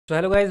तो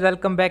hello guys,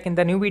 welcome back in the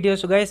new video.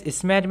 So guys,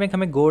 इस match में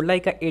हमें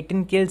गॉडलाइक का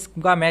 18 किल्स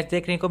का मैच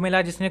देखने को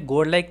मिला, जिसमें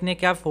गॉडलाइक ने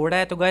क्या फोड़ा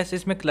है। तो गाइस,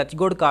 इसमें क्लच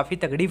गॉड काफी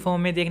तगड़ी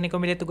फॉर्म में देखने को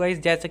मिले। तो गाइस,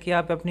 जैसा कि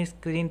आप अपनी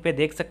स्क्रीन पे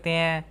देख सकते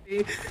हैं,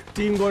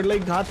 टीम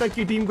गॉडलाइक घातक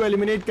की टीम को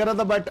एलिमिनेट करा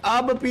था, बट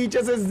अब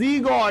पीछे से जी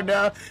गॉड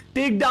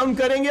टेक डाउन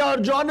करेंगे और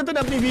जॉनथन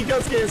अपनी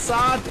व्हीकल्स के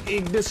साथ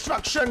एक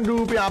डिस्ट्रक्शन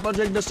रूप यहाँ पर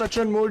जो एक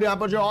डिस्ट्रक्शन मोड यहाँ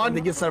पर जो और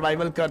देखिए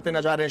सर्वाइवल करते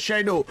नजर आ रहे हैं।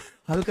 शेडो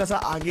हल्का सा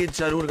आगे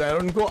जरूर गए और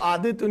उनको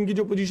आदित्य उनकी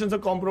जो पोजीशन से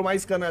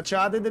कॉम्प्रोमाइज करना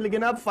चाहते थे,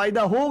 लेकिन अब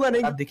फायदा होगा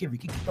नहीं। अब देखिए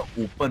विकी कितना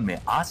ओपन में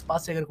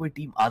आसपास से अगर कोई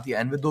टीम आती है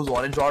and with those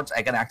orange dots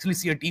I can actually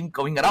see a team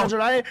coming around.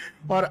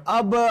 और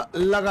अब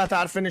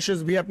लगातार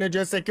फिनिशेस भी अपने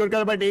जो सिक्योर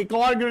कर, बट एक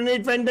और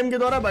ग्रेनेड फैंटम के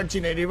द्वारा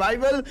बच्ची ने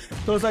रिवाइवल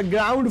तो सा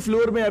ग्राउंड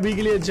फ्लोर में अभी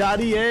के लिए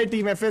जारी है।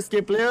 टीम एफएस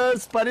के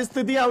प्लेयर्स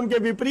परिस्थितियां उनके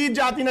विपरीत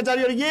जाती नजर आ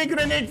रही है और ये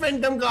ग्रेनेड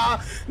फैंटम का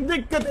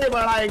दिक्कतें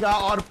बढ़ाएगा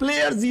और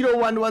प्लेयर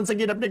 0-1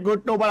 सेकेंड अपने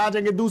घुटनों बढ़ा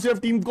जाएंगे। दूसरी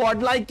टीम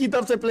गॉडलाइक की तरफ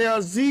से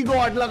प्लेयर जी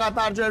गॉड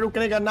लगातार जो है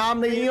रुकने का नाम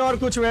नहीं, और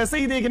कुछ वैसे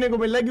ही देखने को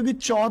मिल रहा है क्योंकि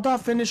 14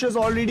 फिनिशेस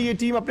ऑलरेडी ये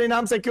टीम अपने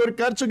नाम सिक्योर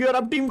कर चुकी है। और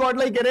अब टीम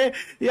गॉडलाइक करे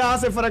यहां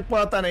से फर्क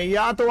पड़ता नहीं,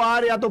 या तो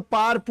आर या तो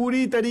पार,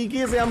 पूरी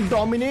तरीके से हम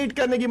डोमिनेट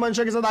करने की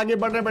मंशा के साथ आगे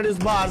बढ़ रहे हैं। बट इस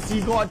बार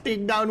जी गॉड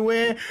टेक डाउन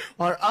हुए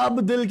और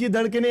अब दिल की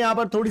धड़कनें यहां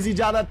पर थोड़ी सी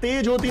ज्यादा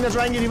तेज होती नजर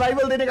आएंगी।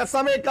 रिवाइवल देने का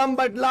समय कम,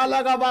 बट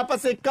लाला का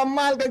वापस एक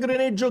कमाल का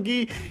ग्रेनेड जो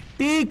कि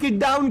टेक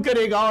डाउन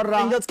करेगा और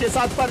रंगस के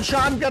साथ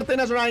परेशान करते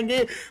नजर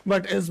आएंगे।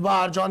 बट इस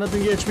बार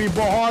जॉनथन की एचपी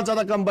बहुत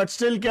ज्यादा कम, बट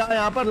स्टिल क्या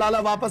यहां पर लाला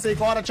वापस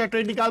एक और अच्छा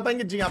ट्रेड निकाल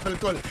पाएंगे। जी हां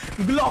बिल्कुल,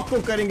 ब्लॉक को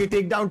करेंगे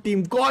टेक डाउन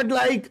टीम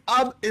गॉडलाइक।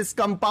 अब इस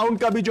कंपाउंड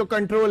का भी जो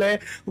कंट्रोल है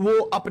वो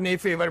अपने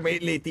फेवर में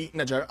लेती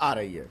नजर आ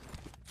रही है।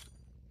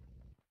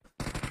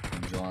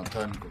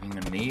 जॉनथन कुकिंग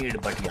नीड,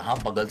 बट यहां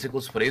बगल से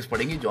कुछ स्प्रेस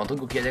पड़ेंगी, जॉनथन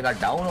को किया जाएगा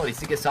डाउन और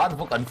इसी के साथ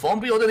वो कंफर्म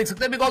भी होते दिख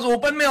सकते हैं बिकॉज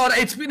ओपन में और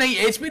एचपी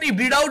नहीं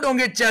ब्रीड आउट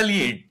होंगे।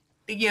 चलिए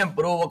टीएम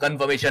प्रो वो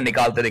कंफर्मेशन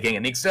निकालते दिखेंगे।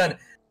 निक्सन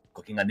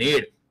कुकिंग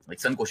नीड,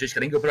 निक्सन कोशिश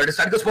करेंगे ऊपर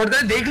स्टार्ट को स्पॉट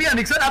करें। देख लिया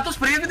निक्सन, आप तो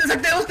स्प्रे भी दे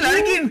सकते हैं उस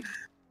क्लैरिकिन।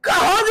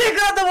 कहां देख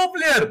रहा था वो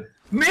प्लेयर,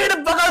 मेड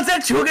बगल से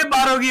छू के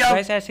पार हो गया।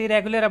 वैसे ऐसे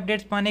रेगुलर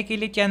अपडेट्स पाने के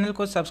लिए चैनल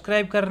को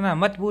सब्सक्राइब करना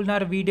मत भूलना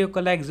और वीडियो को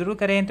लाइक जरूर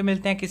करें। तो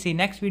मिलते हैं किसी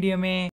नेक्स्ट वीडियो में।